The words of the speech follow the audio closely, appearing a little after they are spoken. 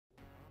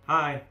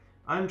Hi,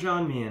 I'm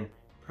John Meehan,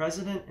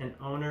 President and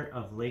owner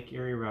of Lake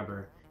Erie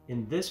Rubber.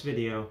 In this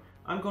video,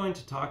 I'm going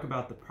to talk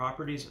about the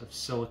properties of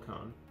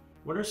silicone.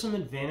 What are some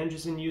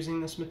advantages in using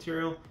this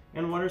material,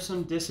 and what are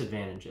some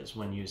disadvantages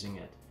when using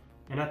it?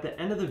 And at the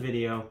end of the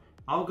video,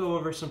 I'll go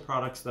over some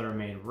products that are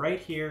made right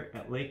here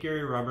at Lake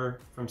Erie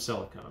Rubber from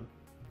silicone.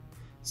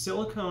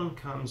 Silicone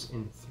comes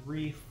in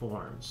three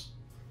forms.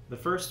 The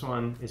first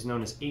one is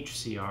known as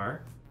HCR,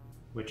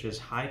 which is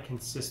high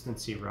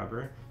consistency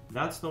rubber.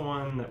 That's the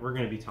one that we're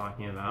going to be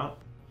talking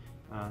about.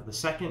 The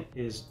second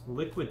is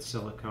liquid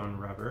silicone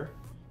rubber.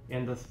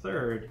 And the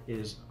third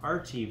is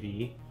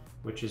RTV,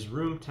 which is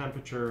room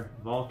temperature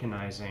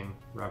vulcanizing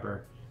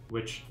rubber,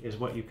 which is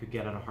what you could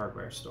get at a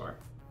hardware store.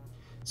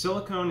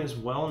 Silicone is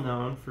well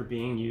known for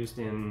being used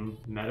in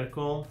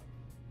medical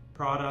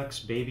products,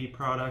 baby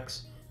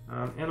products,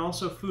 and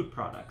also food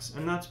products.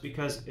 And that's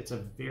because it's a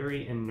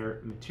very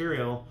inert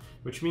material,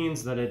 which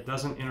means that it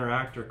doesn't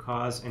interact or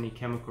cause any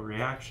chemical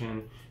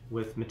reaction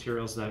with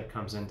materials that it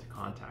comes into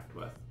contact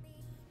with.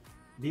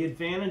 The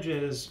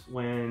advantages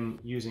when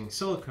using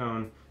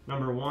silicone: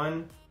 number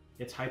one,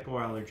 it's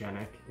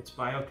hypoallergenic, it's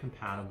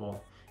biocompatible,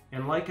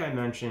 and like I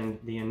mentioned,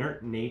 the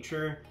inert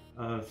nature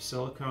of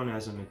silicone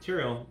as a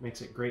material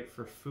makes it great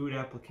for food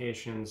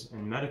applications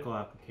and medical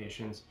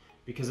applications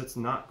because it's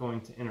not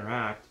going to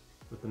interact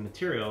with the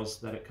materials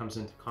that it comes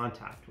into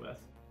contact with.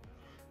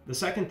 The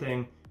second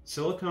thing,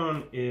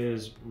 silicone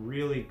is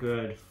really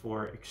good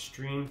for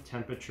extreme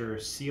temperature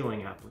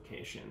sealing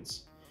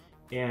applications.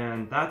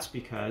 And that's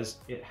because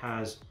it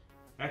has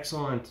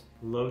excellent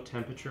low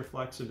temperature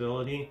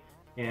flexibility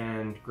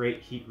and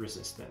great heat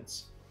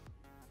resistance.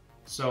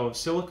 So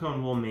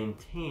silicone will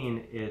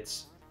maintain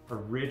its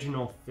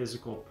original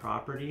physical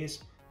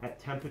properties at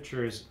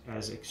temperatures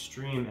as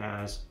extreme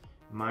as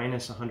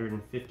minus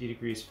 150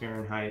 degrees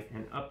Fahrenheit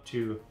and up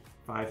to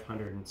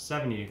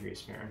 570 degrees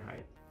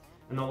Fahrenheit.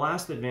 And the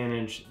last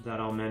advantage that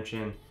I'll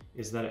mention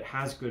is that it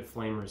has good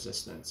flame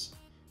resistance,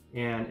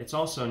 and it's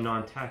also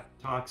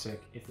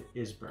non-toxic if it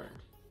is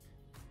burned.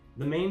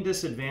 The main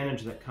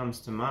disadvantage that comes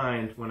to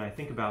mind when I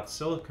think about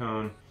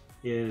silicone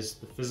is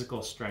the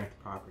physical strength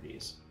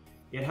properties.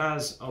 It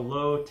has a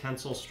low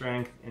tensile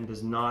strength and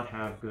does not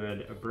have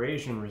good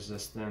abrasion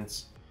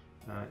resistance,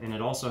 and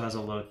it also has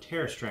a low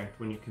tear strength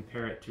when you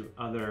compare it to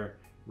other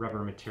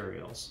rubber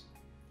materials.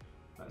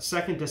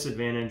 Second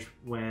disadvantage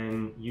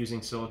when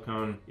using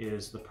silicone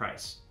is the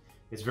price.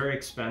 It's very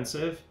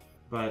expensive,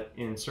 but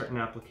in certain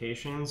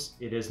applications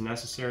it is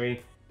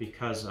necessary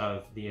because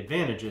of the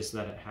advantages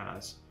that it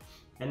has.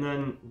 And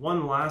then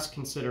one last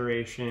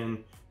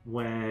consideration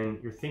when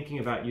you're thinking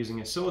about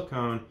using a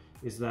silicone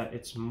is that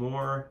it's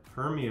more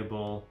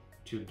permeable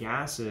to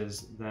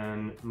gases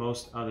than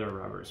most other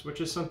rubbers,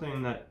 which is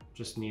something that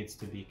just needs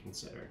to be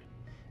considered.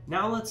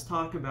 Now let's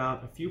talk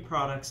about a few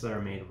products that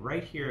are made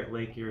right here at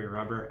Lake Erie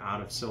Rubber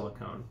out of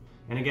silicone.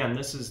 And again,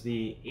 this is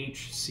the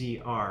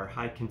HCR,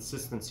 high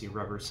consistency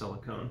rubber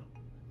silicone.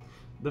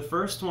 The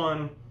first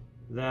one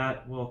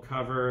that we'll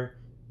cover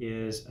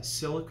is a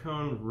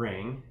silicone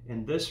ring,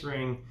 and this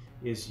ring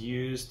is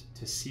used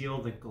to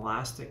seal the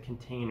glasstic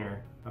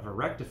container of a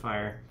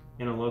rectifier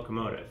in a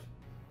locomotive.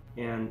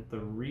 And the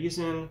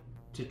reason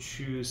to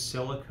choose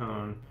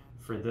silicone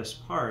for this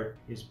part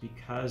is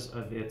because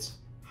of its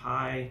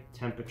high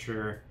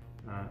temperature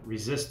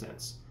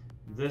resistance.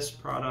 This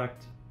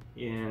product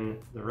in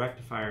the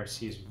rectifier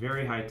sees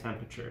very high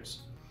temperatures,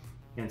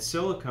 and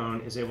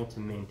silicone is able to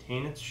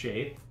maintain its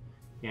shape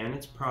and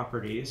its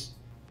properties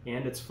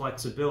and its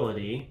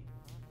flexibility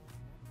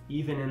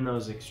even in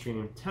those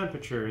extreme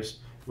temperatures,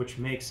 which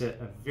makes it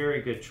a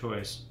very good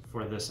choice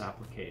for this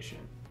application.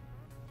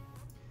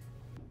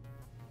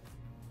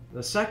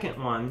 The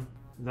second one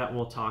that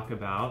we'll talk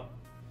about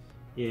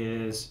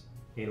is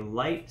a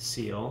light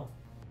seal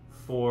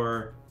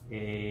for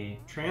a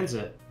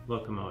transit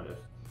locomotive.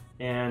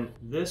 And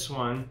this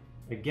one,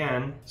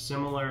 again,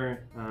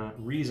 similar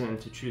reason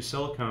to choose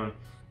silicone.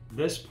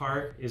 This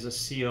part is a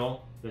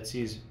seal that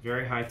sees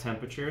very high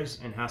temperatures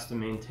and has to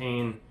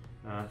maintain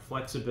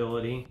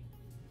flexibility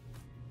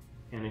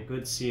and a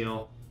good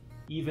seal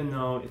even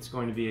though it's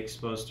going to be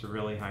exposed to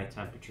really high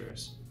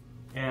temperatures.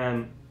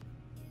 And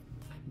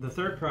the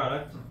third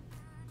product,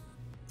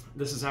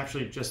 this is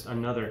actually just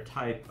another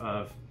type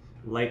of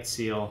light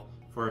seal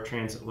for a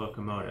transit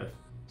locomotive.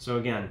 So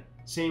again,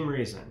 same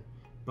reason,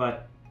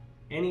 but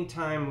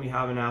anytime we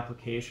have an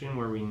application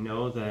where we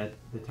know that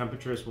the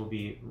temperatures will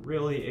be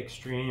really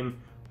extreme,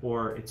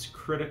 or it's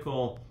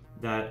critical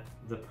that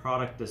the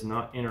product does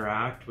not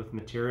interact with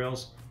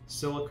materials,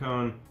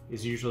 silicone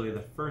is usually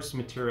the first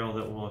material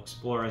that we'll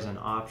explore as an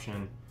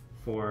option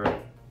for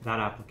that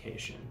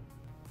application.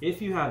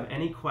 If you have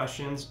any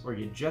questions or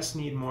you just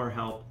need more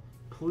help,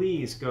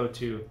 please go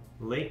to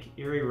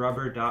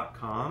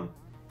lakeerierubber.com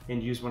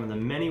and use one of the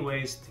many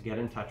ways to get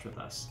in touch with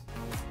us.